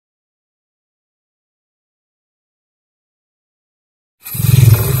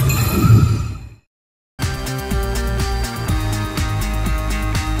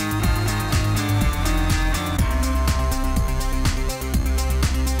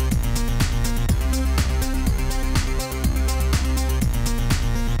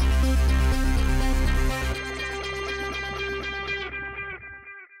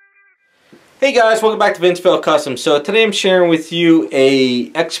Hey guys, welcome back to Vinceville Custom. So today I'm sharing with you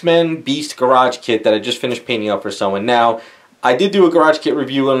a X-Men Beast garage kit that I just finished painting up for someone. Now, I did do a garage kit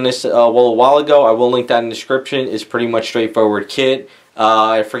review on this a while ago. I will link that in the description. It's pretty much straightforward kit.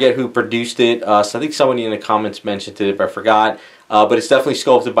 I forget who produced it, so I think somebody in the comments mentioned it, but I forgot. But it's definitely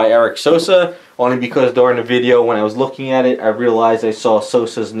sculpted by Eric Sosa, only because during the video when I was looking at it, I realized I saw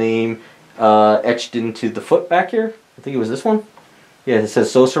Sosa's name etched into the foot back here. I think it was this one. Yeah, it says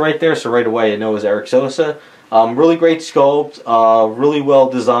Sosa right there, so right away I know it was Eric Sosa. Really great sculpt, really well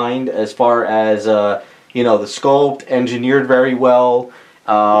designed as far as, you know, the sculpt, engineered very well,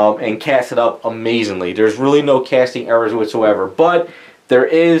 and casted up amazingly. There's really no casting errors whatsoever, but there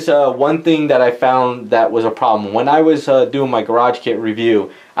is one thing that I found that was a problem. When I was doing my garage kit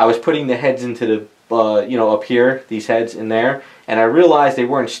review, I was putting the heads into the, you know, up here, these heads in there, and I realized they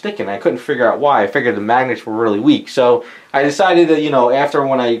weren't sticking. I couldn't figure out why. I figured the magnets were really weak. So I decided that, you know, after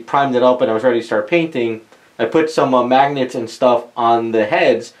when I primed it up and I was ready to start painting, I put some magnets and stuff on the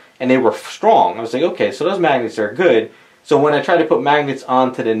heads, and they were strong. I was like, okay, so those magnets are good. So when I tried to put magnets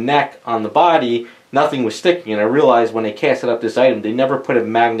onto the neck on the body, nothing was sticking, and I realized when they casted up this item, they never put a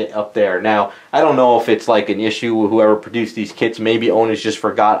magnet up there. Now, I don't know if it's like an issue with whoever produced these kits. Maybe owners just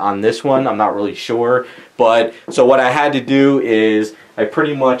forgot on this one. I'm not really sure. But, so what I had to do is, I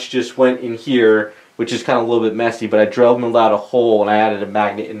pretty much just went in here, which is kind of a little bit messy, but I drilled out a hole and I added a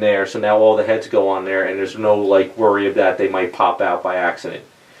magnet in there, so now all the heads go on there, and there's no like worry of that they might pop out by accident.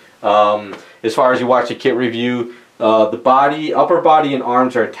 As far as you watch the kit review, the body, upper body and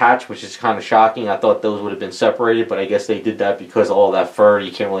arms are attached, which is kind of shocking. I thought those would have been separated, but I guess they did that because of all that fur.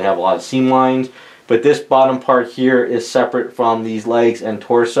 You can't really have a lot of seam lines. But this bottom part here is separate from these legs and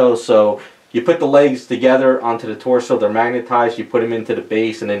torso. So you put the legs together onto the torso, they're magnetized, you put them into the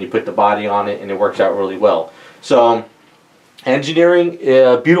base, and then you put the body on it, and it works out really well. So engineering,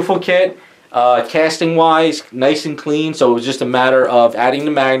 beautiful kit. Casting wise, nice and clean. So it was just a matter of adding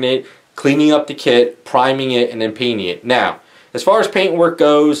the magnet, cleaning up the kit, priming it, and then painting it. Now, as far as paint work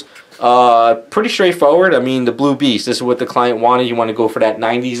goes, pretty straightforward. I mean, the Blue Beast, this is what the client wanted. You want to go for that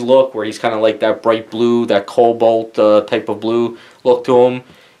 90s look where he's kind of like that bright blue, that cobalt type of blue look to him.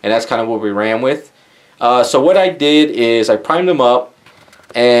 And that's kind of what we ran with. So what I did is I primed them up,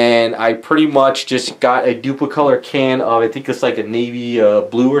 and I pretty much just got a duplicolor can of, I think it's like a navy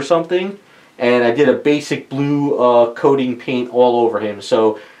blue or something. And I did a basic blue coating paint all over him.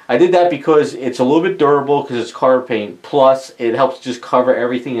 So I did that because it's a little bit durable because it's car paint. Plus, it helps just cover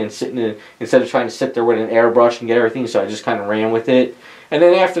everything and sit in it instead of trying to sit there with an airbrush and get everything. So I just kind of ran with it. And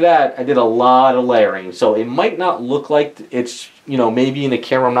then after that, I did a lot of layering. So it might not look like it's, you know, maybe in the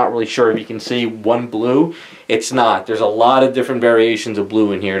camera, I'm not really sure if you can see one blue. It's not. There's a lot of different variations of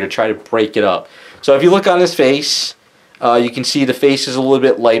blue in here to try to break it up. So if you look on his face, you can see the face is a little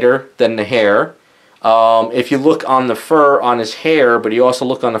bit lighter than the hair. If you look on the fur on his hair, but you also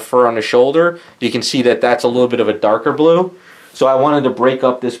look on the fur on the shoulder, you can see that that's a little bit of a darker blue. So I wanted to break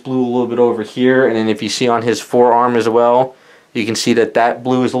up this blue a little bit over here, and then if you see on his forearm as well, you can see that that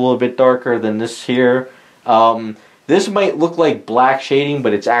blue is a little bit darker than this here. This might look like black shading,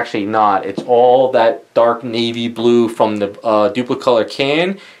 but it's actually not. It's all that dark navy blue from the duplicolor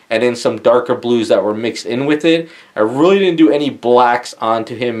can, and then some darker blues that were mixed in with it. I really didn't do any blacks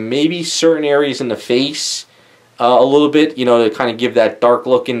onto him. Maybe certain areas in the face a little bit, you know, to kind of give that dark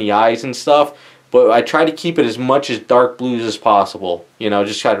look in the eyes and stuff. But I tried to keep it as much as dark blues as possible. You know,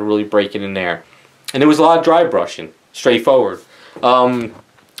 just try to really break it in there. And there was a lot of dry brushing, straightforward.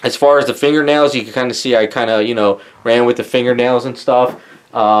 As far as the fingernails, you can kind of see I kind of, you know, ran with the fingernails and stuff.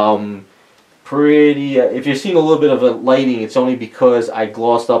 If you're seeing a little bit of a lighting, it's only because I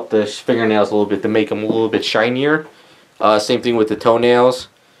glossed up the fingernails a little bit to make them a little bit shinier. Same thing with the toenails.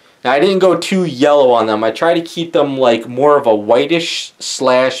 Now, I didn't go too yellow on them. I tried to keep them like more of a whitish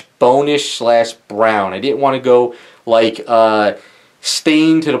slash bonish slash brown. I didn't want to go like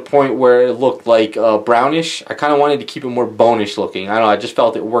stained to the point where it looked like brownish. I kind of wanted to keep it more bonish looking. I don't know, I just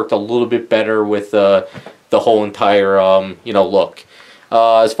felt it worked a little bit better with the whole entire you know, look.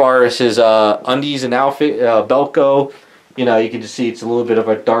 As far as his undies and outfit, belt go, you know, you can just see it's a little bit of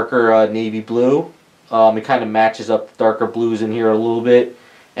a darker navy blue. It kind of matches up the darker blues in here a little bit.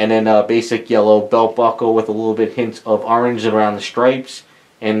 And then basic yellow belt buckle with a little bit hints of orange around the stripes,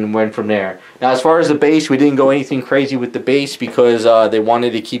 and went from there. Now, as far as the base, we didn't go anything crazy with the base because they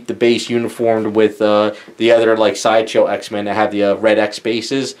wanted to keep the base uniformed with the other like sideshow X-Men that have the red X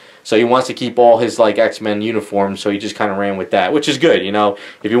bases. So he wants to keep all his like X-Men uniforms, so he just kind of ran with that, which is good. You know,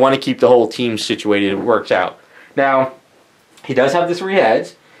 if you want to keep the whole team situated, it works out. Now, he does have the 3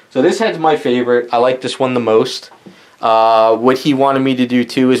 heads. So this head's my favorite. I like this one the most. What he wanted me to do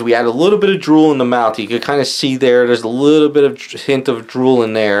too is we add a little bit of drool in the mouth. You can kind of see there's a little bit of hint of drool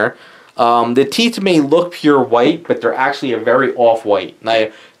in there. The teeth may look pure white, but they're actually a very off-white.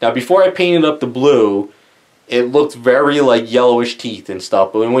 Now before I painted up the blue, it looked very like yellowish teeth and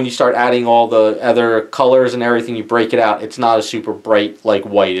stuff, but when you start adding all the other colors and everything, you break it out, it's not a super bright like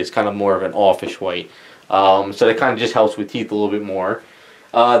white. It's kind of more of an offish white. So that kind of just helps with teeth a little bit more.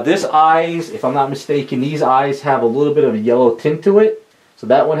 This eyes, if I'm not mistaken, these eyes have a little bit of a yellow tint to it. So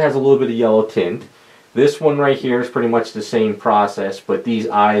that one has a little bit of yellow tint. This one right here is pretty much the same process, but these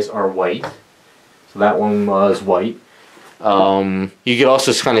eyes are white. So that one was white. You could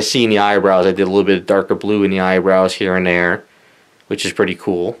also kind of see in the eyebrows, I did a little bit of darker blue in the eyebrows here and there, which is pretty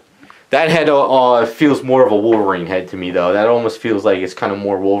cool. That head feels more of a Wolverine head to me, though. That almost feels like it's kind of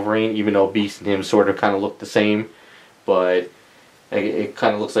more Wolverine, even though Beast and him sort of kind of look the same. But it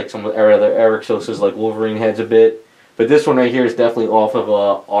kind of looks like some of Eric Sosa's like Wolverine heads a bit. But this one right here is definitely off of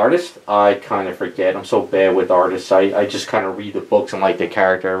an artist. I kind of forget. I'm so bad with artists. I just kind of read the books and like the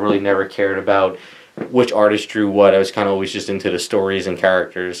character. I really never cared about which artist drew what. I was kind of always just into the stories and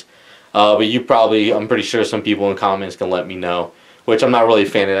characters. But you probably, I'm pretty sure some people in comments can let me know. Which I'm not really a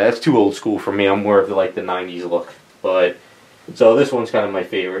fan of that. That's too old school for me. I'm more of the, like the 90s look. But so this one's kind of my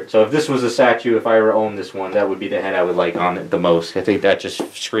favorite. So if this was a statue, if I ever owned this one, that would be the head I would like on it the most. I think that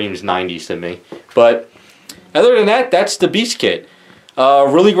just screams 90s to me. But other than that, that's the Beast kit.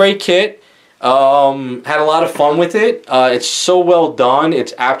 Really great kit. Had a lot of fun with it. It's so well done.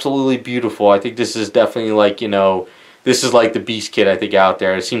 It's absolutely beautiful. I think this is definitely like, you know, this is like the Beast kit I think out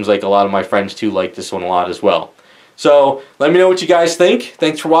there. It seems like a lot of my friends too like this one a lot as well. So let me know what you guys think.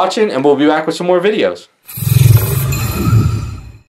 Thanks for watching, and we'll be back with some more videos.